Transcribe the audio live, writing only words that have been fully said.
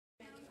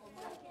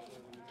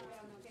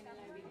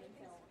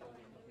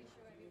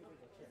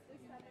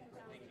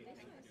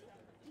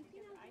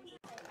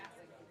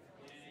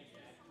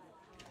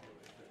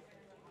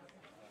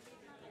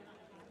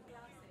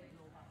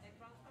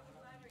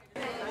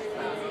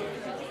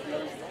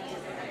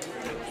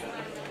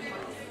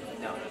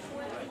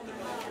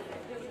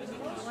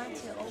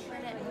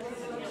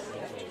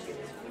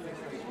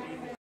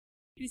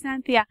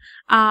Chrisanthi,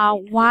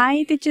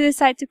 why did you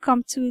decide to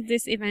come to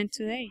this event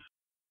today?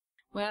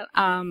 Well,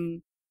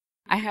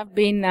 I have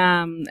been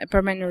a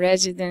permanent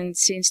resident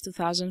since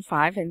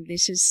 2005, and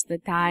this is the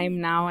time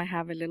now I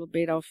have a little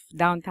bit of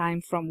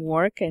downtime from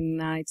work,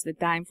 and it's the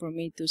time for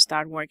me to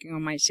start working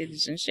on my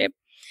citizenship.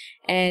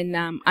 And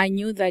I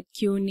knew that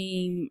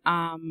CUNY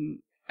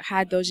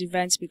had those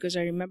events because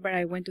I remember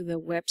I went to the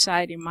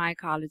website in my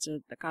college,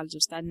 the College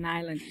of Staten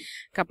Island,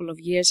 a couple of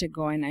years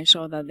ago, and I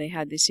saw that they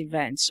had this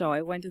event. So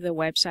I went to the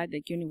website,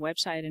 the CUNY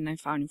website, and I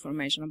found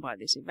information about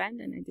this event,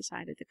 and I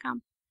decided to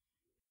come.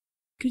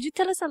 Could you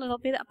tell us a little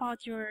bit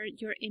about your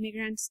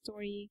immigrant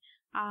story?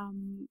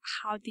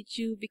 How did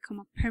you become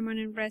a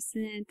permanent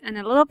resident, and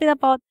a little bit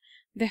about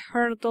the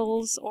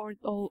hurdles or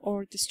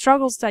the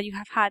struggles that you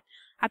have had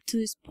up to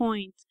this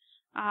point,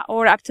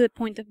 or up to the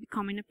point of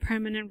becoming a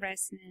permanent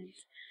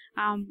resident?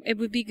 It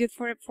would be good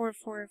for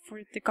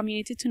the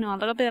community to know a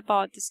little bit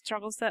about the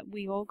struggles that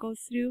we all go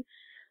through.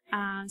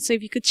 So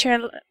if you could share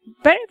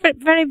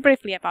very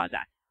briefly about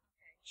that.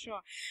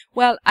 Sure.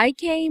 Well, I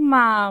came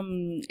a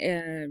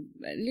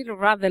little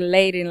rather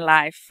late in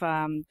life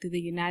to the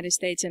United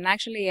States, and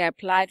actually I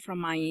applied from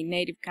my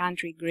native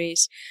country,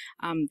 Greece,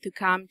 to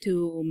come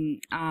to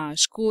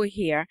school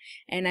here,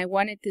 and I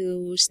wanted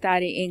to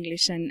study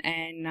English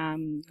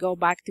and go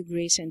back to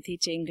Greece and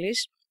teach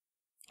English.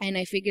 And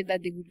I figured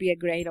that it would be a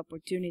great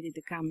opportunity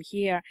to come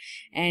here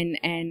and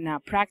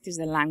practice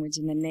the language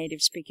in a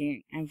native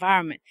speaking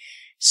environment.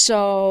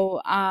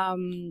 So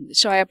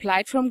so I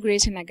applied from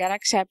Greece and I got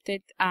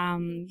accepted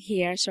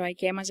here. So I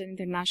came as an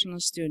international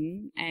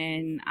student,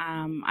 and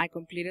I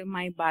completed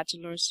my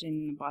bachelor's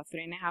in about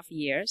 3.5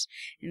 years,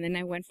 and then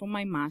I went for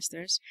my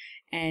master's.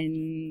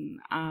 And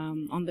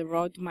on the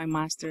road to my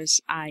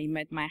master's, I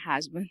met my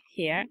husband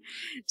here.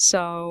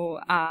 So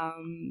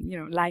you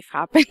know, life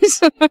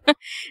happens.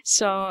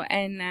 So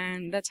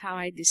and that's how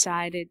I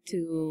decided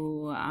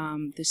to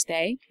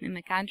stay in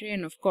the country.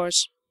 And of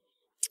course,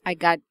 I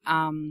got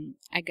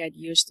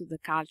used to the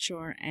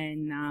culture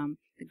and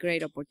the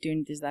great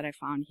opportunities that I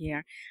found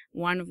here.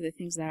 One of the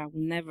things that I will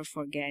never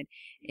forget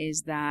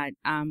is that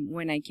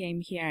when I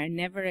came here, I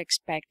never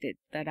expected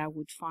that I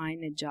would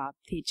find a job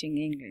teaching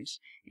English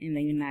in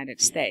the United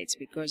States,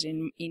 because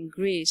in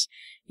Greece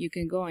you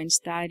can go and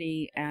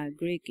study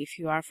Greek if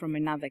you are from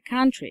another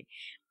country.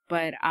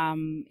 But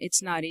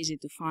it's not easy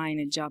to find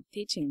a job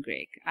teaching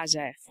Greek as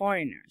a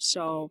foreigner.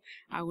 So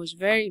I was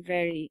very,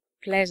 very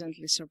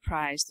pleasantly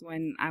surprised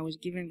when I was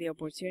given the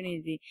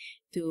opportunity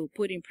to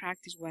put in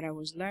practice what I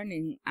was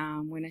learning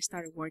when I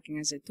started working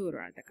as a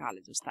tutor at the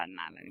College of Staten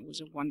Island. It was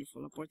a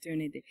wonderful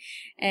opportunity.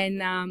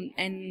 And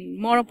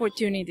more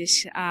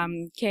opportunities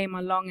came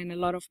along, and a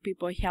lot of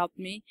people helped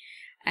me.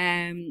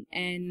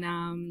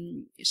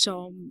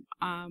 So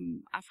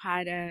I've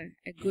had a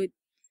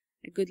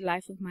good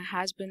life with my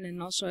husband,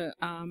 and also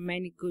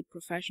many good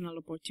professional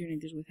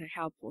opportunities with the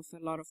help of a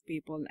lot of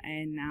people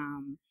and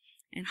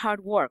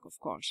hard work, of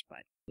course.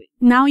 But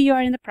now you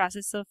are in the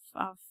process of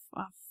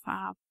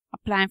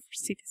applying for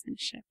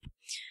citizenship.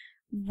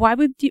 What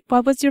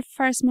was your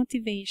first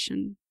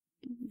motivation,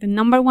 the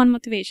number one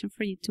motivation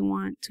for you to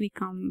want to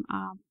become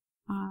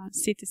a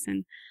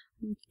citizen?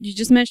 You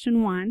just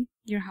mentioned one,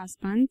 your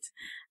husband,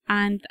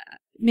 and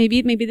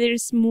maybe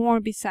there's more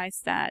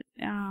besides that.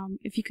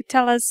 If you could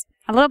tell us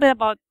a little bit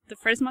about the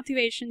first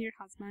motivation, your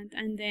husband,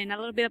 and then a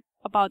little bit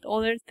about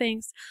other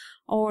things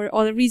or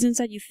other reasons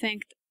that you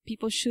think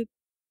people should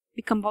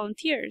become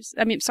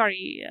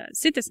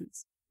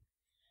citizens.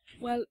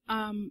 Well,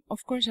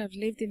 of course, I've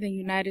lived in the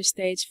United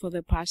States for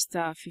the past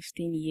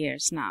 15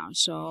 years now,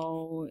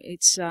 so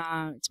it's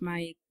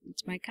my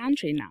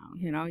country now.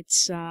 You know,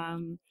 it's I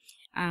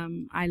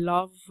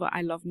love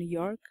New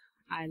York.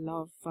 I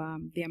love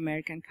the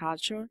American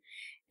culture,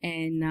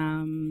 and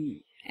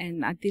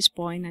at this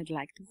point, I'd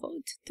like to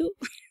vote too.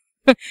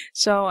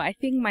 So I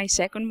think my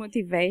second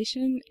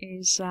motivation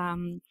is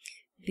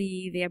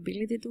the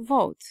ability to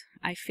vote.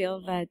 I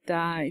feel that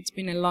it's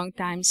been a long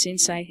time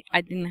since I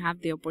didn't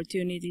have the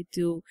opportunity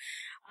to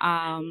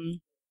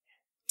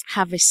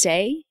have a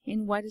say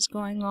in what is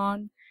going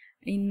on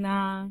in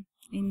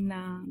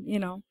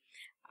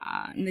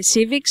the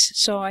civics.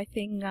 So I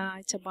think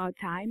it's about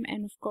time,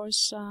 and of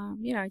course,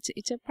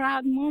 it's a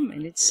proud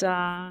moment. It's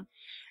I'm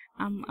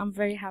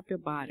very happy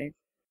about it.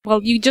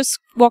 Well, you just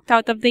walked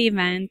out of the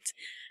event.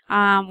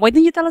 Why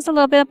don't you tell us a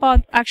little bit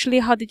about actually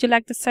how did you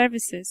like the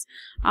services,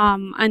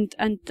 and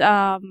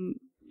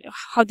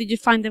how did you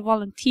find the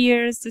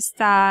volunteers, the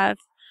staff?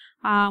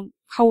 How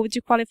would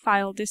you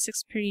qualify all this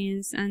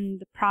experience and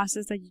the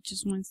process that you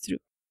just went through?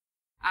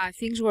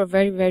 Things were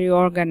very, very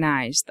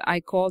organized.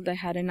 I called, I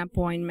had an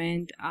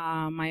appointment.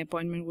 My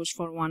appointment was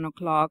for 1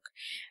 o'clock.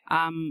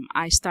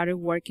 I started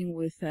working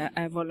with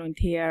a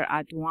volunteer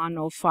at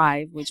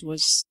 1:05, which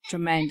was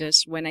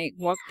tremendous. When I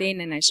walked in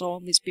and I saw all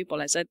these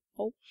people, I said,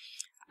 oh,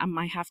 I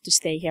might have to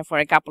stay here for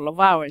a couple of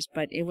hours,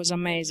 but it was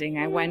amazing.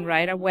 I went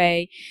right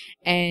away,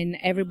 and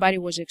everybody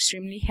was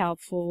extremely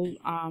helpful.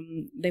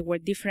 They were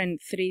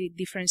three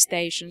different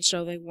stations,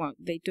 so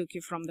they took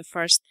you from the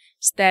first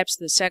steps,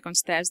 the second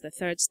steps, the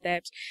third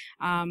steps.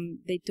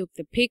 They took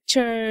the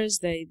pictures.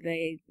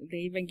 They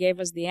even gave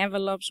us the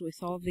envelopes with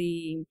all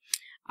the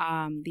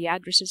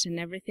addresses and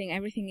everything.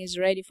 Everything is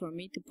ready for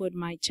me to put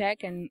my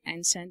check and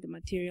send the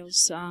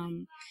materials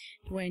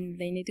when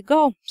they need to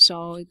go.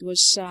 So it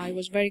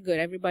was very good.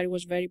 Everybody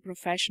was very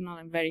professional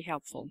and very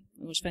helpful.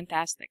 It was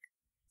fantastic.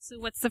 So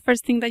what's the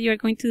first thing that you're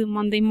going to do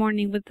Monday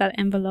morning with that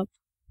envelope?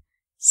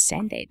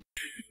 Send it.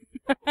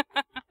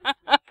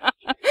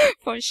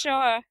 For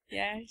sure.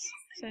 Yes.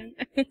 Send